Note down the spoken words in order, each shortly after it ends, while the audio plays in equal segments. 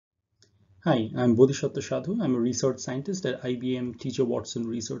Hi, I'm Bodhisatwa Sadhu. I'm a research scientist at IBM Teacher Watson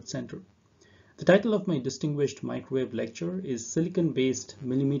Research Center. The title of my distinguished microwave lecture is Silicon-Based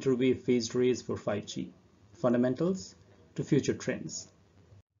Millimeter Wave Phased Arrays for 5G, Fundamentals to Future Trends.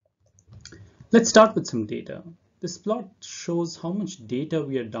 Let's start with some data. This plot shows how much data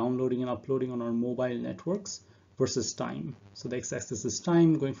we are downloading and uploading on our mobile networks versus time. So the x-axis is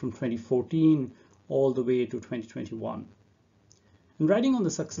time going from 2014 all the way to 2021. And riding on the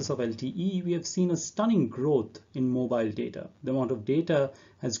success of LTE, we have seen a stunning growth in mobile data. The amount of data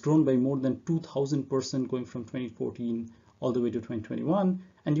has grown by more than 2,000% going from 2014 all the way to 2021,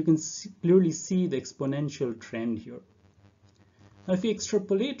 and you can clearly see the exponential trend here. Now, if we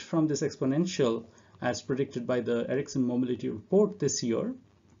extrapolate from this exponential as predicted by the Ericsson Mobility Report this year,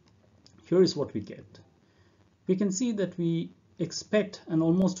 here is what we get. We can see that we expect an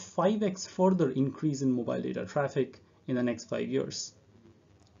almost 5x further increase in mobile data traffic in the next 5 years,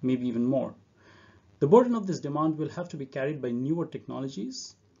 maybe even more. The burden of this demand will have to be carried by newer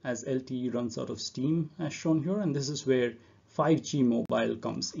technologies as LTE runs out of steam, as shown here, and this is where 5G mobile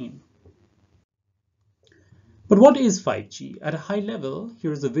comes in. But what is 5G? At a high level,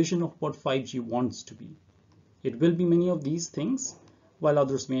 here is a vision of what 5G wants to be. It will be many of these things, while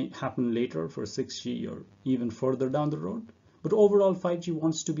others may happen later for 6G or even further down the road. But overall, 5G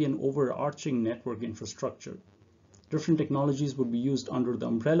wants to be an overarching network infrastructure. Different technologies would be used under the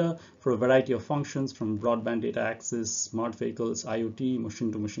umbrella for a variety of functions from broadband data access, smart vehicles, IoT,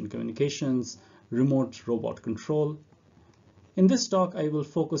 machine-to-machine communications, remote robot control. In this talk, I will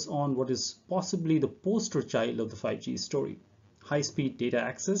focus on what is possibly the poster child of the 5G story, high-speed data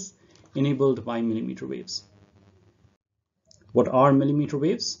access enabled by millimeter waves. What are millimeter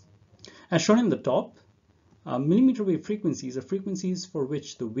waves? As shown in the top, millimeter wave frequencies are frequencies for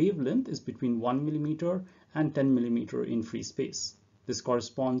which the wavelength is between 1 millimeter and 10 millimeter in free space. This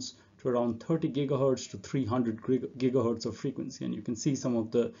corresponds to around 30 gigahertz to 300 gigahertz of frequency, and you can see some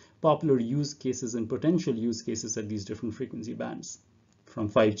of the popular use cases and potential use cases at these different frequency bands from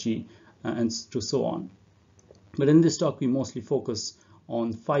 5G and to so on. But in this talk, we mostly focus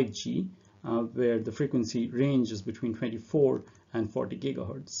on 5G, where the frequency range is between 24 and 40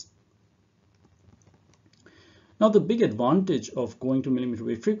 gigahertz. Now, the big advantage of going to millimeter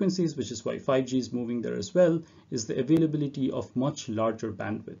wave frequencies, which is why 5G is moving there as well, is the availability of much larger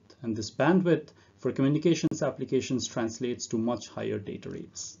bandwidth. And this bandwidth for communications applications translates to much higher data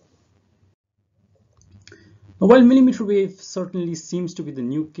rates. Now, while millimeter wave certainly seems to be the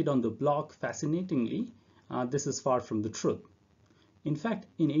new kid on the block, fascinatingly, this is far from the truth. In fact,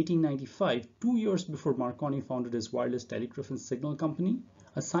 in 1895, 2 years before Marconi founded his wireless telegraph and signal company,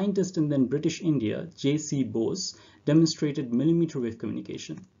 a scientist in then British India, J.C. Bose, demonstrated millimeter wave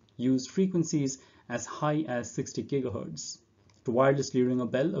communication, used frequencies as high as 60 gigahertz to wirelessly ring a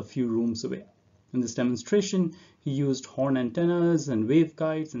bell a few rooms away. In this demonstration, he used horn antennas and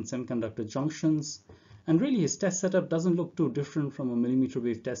waveguides and semiconductor junctions, and really his test setup doesn't look too different from a millimeter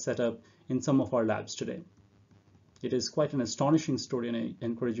wave test setup in some of our labs today. It is quite an astonishing story, and I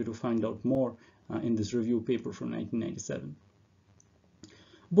encourage you to find out more in this review paper from 1997.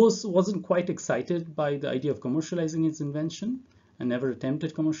 Bose wasn't quite excited by the idea of commercializing his invention and never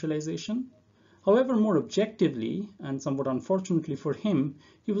attempted commercialization. However, more objectively, and somewhat unfortunately for him,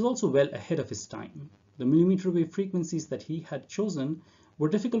 he was also well ahead of his time. The millimeter wave frequencies that he had chosen were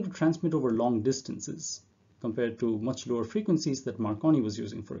difficult to transmit over long distances compared to much lower frequencies that Marconi was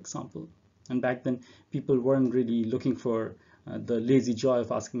using, for example. And back then, people weren't really looking for the lazy joy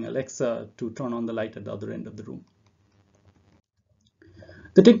of asking Alexa to turn on the light at the other end of the room.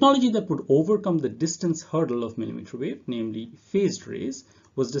 The technology that would overcome the distance hurdle of millimeter wave, namely phased arrays,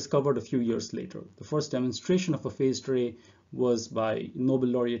 was discovered a few years later. The first demonstration of a phased array was by Nobel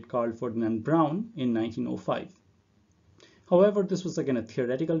laureate Carl Ferdinand Braun in 1905. However, this was again a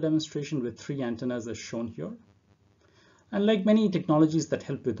theoretical demonstration with 3 antennas as shown here. And like many technologies that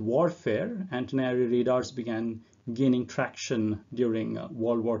help with warfare, antenna array radars began gaining traction during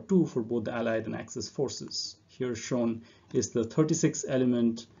World War II for both the Allied and Axis forces. Here shown is the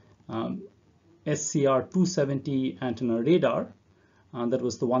 36-element SCR-270 antenna radar. That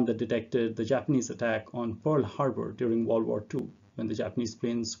was the one that detected the Japanese attack on Pearl Harbor during World War II, when the Japanese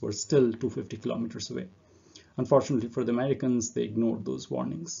planes were still 250 kilometers away. Unfortunately for the Americans, they ignored those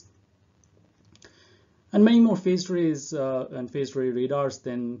warnings. And many more phased arrays and phased array radars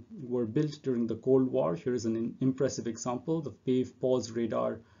then were built during the Cold War. Here is an impressive example, the PAVE pulse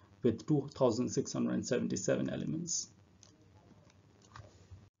radar with 2,677 elements.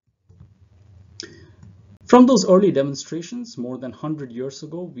 From those early demonstrations more than 100 years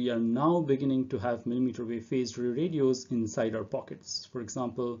ago, we are now beginning to have millimeter wave phased array radios inside our pockets. For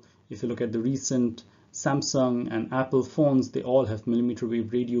example, if you look at the recent Samsung and Apple phones, they all have millimeter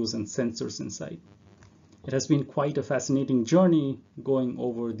wave radios and sensors inside. It has been quite a fascinating journey going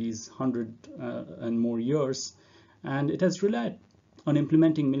over these 100 and more years, and it has relied on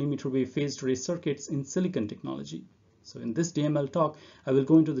implementing millimeter wave phased array circuits in silicon technology. So in this DML talk, I will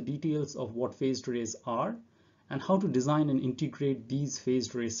go into the details of what phased arrays are and how to design and integrate these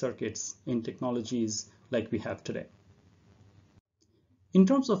phased array circuits in technologies like we have today. In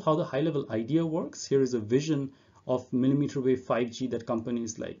terms of how the high-level idea works, here is a vision of millimeter wave 5G that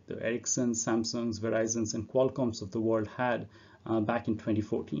companies like the Ericsson, Samsungs, Verizons, and Qualcomms of the world had back in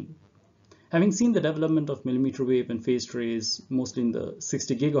 2014. Having seen the development of millimeter wave and phased arrays mostly in the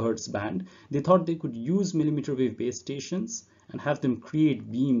 60 gigahertz band, they thought they could use millimeter wave base stations and have them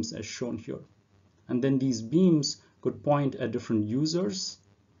create beams as shown here. And then these beams could point at different users,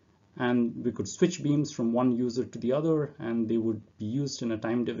 and we could switch beams from one user to the other, and they would be used in a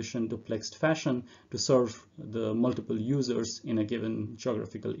time division duplexed fashion to serve the multiple users in a given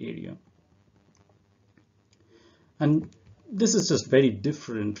geographical area. And this is just very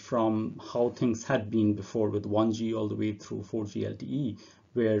different from how things had been before with 1G all the way through 4G LTE,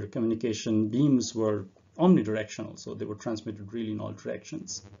 where communication beams were omnidirectional, so they were transmitted really in all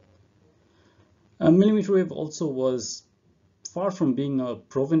directions. Millimeter wave also was far from being a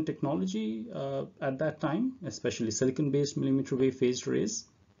proven technology at that time, especially silicon-based millimeter wave phased arrays.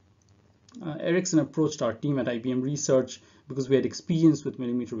 Ericsson approached our team at IBM Research because we had experience with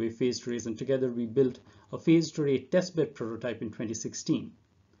millimeter wave phased arrays, and together we built a phased array testbed prototype in 2016.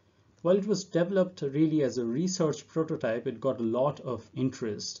 While it was developed really as a research prototype, it got a lot of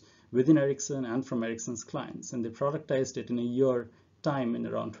interest within Ericsson and from Ericsson's clients, and they productized it in a year time in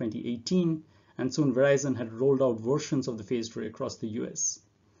around 2018, and soon Verizon had rolled out versions of the phased array across the US.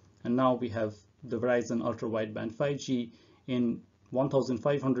 And now we have the Verizon ultra wideband 5G in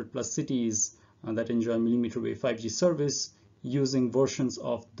 1,500 plus cities that enjoy millimeter wave 5G service using versions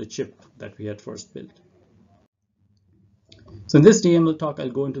of the chip that we had first built. So in this DML talk, I'll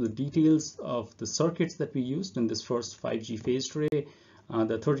go into the details of the circuits that we used in this first 5G phased array.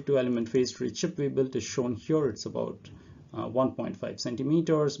 The 32 element phased array chip we built is shown here. It's about 1.5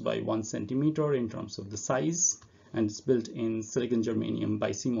 centimeters by 1 centimeter in terms of the size, and it's built in silicon germanium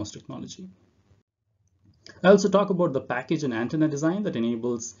by CMOS technology. I also talk about the package and antenna design that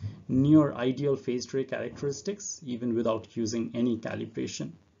enables near ideal phased array characteristics even without using any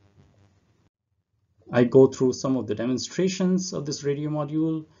calibration. I go through some of the demonstrations of this radio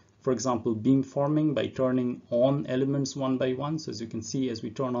module. For example, beam forming by turning on elements one by one. So as you can see, as we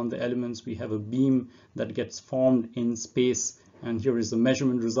turn on the elements, we have a beam that gets formed in space. And here is the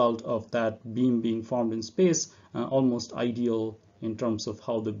measurement result of that beam being formed in space, almost ideal in terms of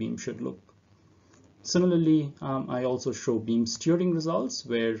how the beam should look. Similarly, I also show beam steering results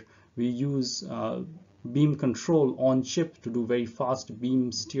where we use beam control on chip to do very fast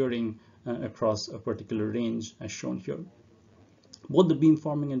beam steering across a particular range as shown here. Both the beam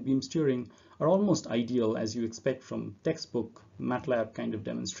forming and beam steering are almost ideal as you expect from textbook MATLAB kind of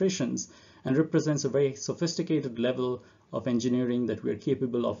demonstrations, and represents a very sophisticated level of engineering that we are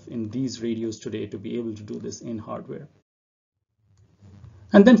capable of in these radios today to be able to do this in hardware.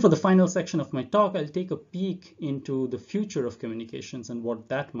 And then for the final section of my talk, I'll take a peek into the future of communications and what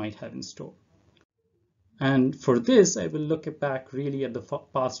that might have in store. And for this, I will look back really at the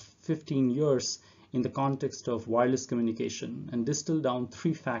past 15 years in the context of wireless communication and distill down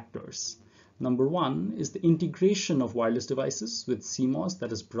 3 factors. Number 1 is the integration of wireless devices with CMOS that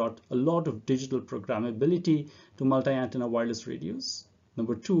has brought a lot of digital programmability to multi-antenna wireless radios.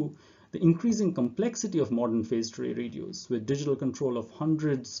 Number 2, the increasing complexity of modern phased array radios with digital control of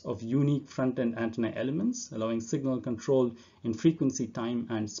hundreds of unique front-end antenna elements, allowing signal control in frequency, time,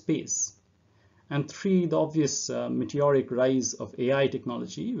 and space. And 3, the obvious meteoric rise of AI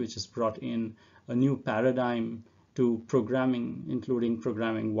technology, which has brought in a new paradigm to programming, including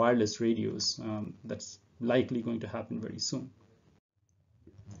programming wireless radios. That's likely going to happen very soon.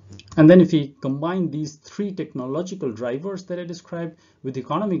 And then if we combine these 3 technological drivers that I described with the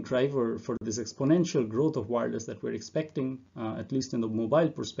economic driver for this exponential growth of wireless that we're expecting, at least in the mobile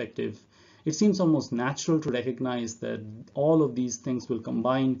perspective, it seems almost natural to recognize that all of these things will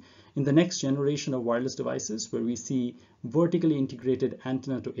combine in the next generation of wireless devices where we see vertically integrated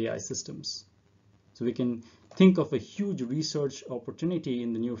antenna to AI systems. So we can think of a huge research opportunity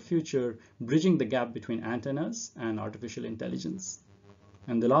in the near future, bridging the gap between antennas and artificial intelligence.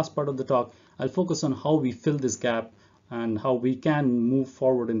 And the last part of the talk, I'll focus on how we fill this gap and how we can move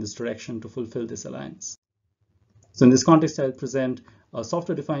forward in this direction to fulfill this alliance. So in this context, I'll present a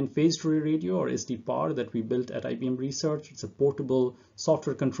software-defined phased array radio, or SD-PAR, that we built at IBM Research. It's a portable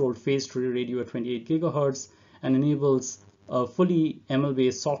software-controlled phased array radio at 28 gigahertz and enables a fully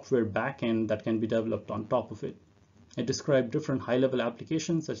ML-based software backend that can be developed on top of it. I described different high-level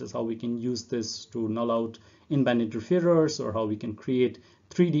applications, such as how we can use this to null out in-band interferers, or how we can create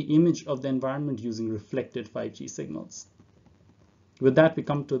 3D image of the environment using reflected 5G signals. With that, we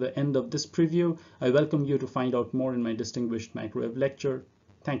come to the end of this preview. I welcome you to find out more in my distinguished microwave lecture.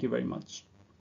 Thank you very much.